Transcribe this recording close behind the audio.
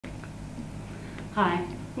Hi,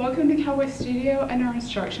 welcome to CowboyStudio and our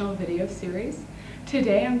instructional video series.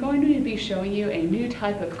 Today I'm going to be showing you a new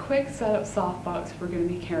type of quick setup softbox we're going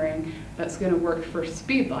to be carrying that's going to work for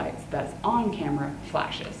Speedlights, that's on-camera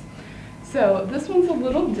flashes. So this one's a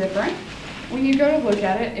little different. When you go to look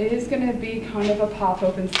at it, it is going to be kind of a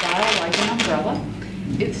pop-open style like an umbrella.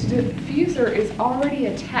 Its diffuser is already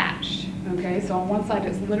attached, okay? So on one side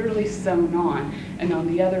it's literally sewn on, and on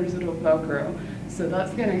the others it'll Velcro. So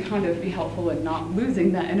that's going to kind of be helpful in not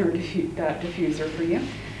losing that inner diffuser for you.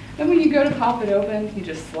 Then when you go to pop it open, you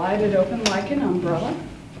just slide it open like an umbrella.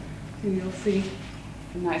 And you'll see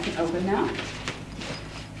it's nice and open now.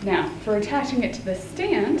 Now, for attaching it to the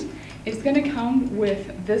stand, it's going to come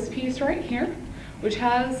with this piece right here, which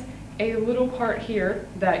has a little part here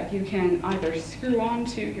that you can either screw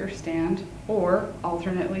onto your stand, or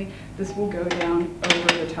alternately, this will go down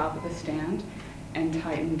over the top of the stand and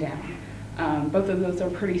tighten down. Both of those are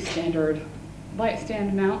pretty standard light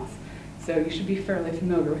stand mounts, so you should be fairly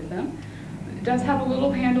familiar with them. It does have a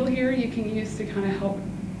little handle here you can use to kind of help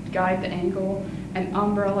guide the angle, an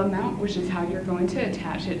umbrella mount, which is how you're going to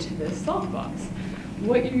attach it to this softbox.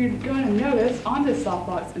 What you're going to notice on this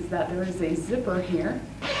softbox is that there is a zipper here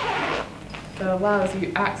that allows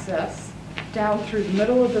you access down through the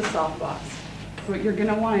middle of the softbox. So what you're going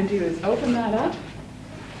to want to do is open that up,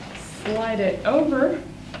 slide it over,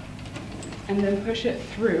 and then push it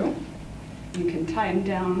through. You can tighten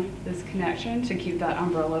down this connection to keep that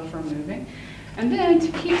umbrella from moving. And then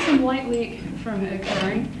to keep some light leak from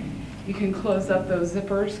occurring, you can close up those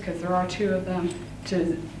zippers, because there are two of them,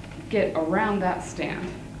 to get around that stand.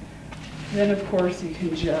 Then of course you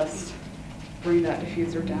can just bring that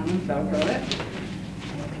diffuser down and Velcro it.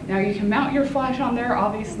 Now you can mount your flash on there.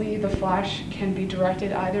 Obviously the flash can be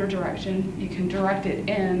directed either direction. You can direct it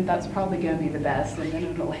in, that's probably going to be the best, and then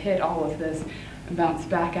it'll hit all of this and bounce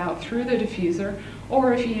back out through the diffuser.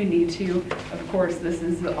 Or if you need to, of course this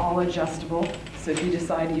is all adjustable, so if you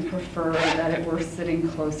decide you prefer that it were sitting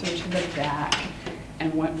closer to the back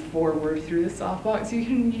and went forward through the softbox, you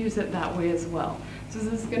can use it that way as well. So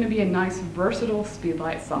this is going to be a nice versatile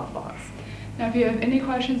Speedlite softbox. Now if you have any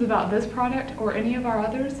questions about this product or any of our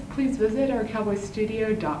others, please visit our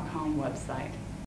CowboyStudio.com website.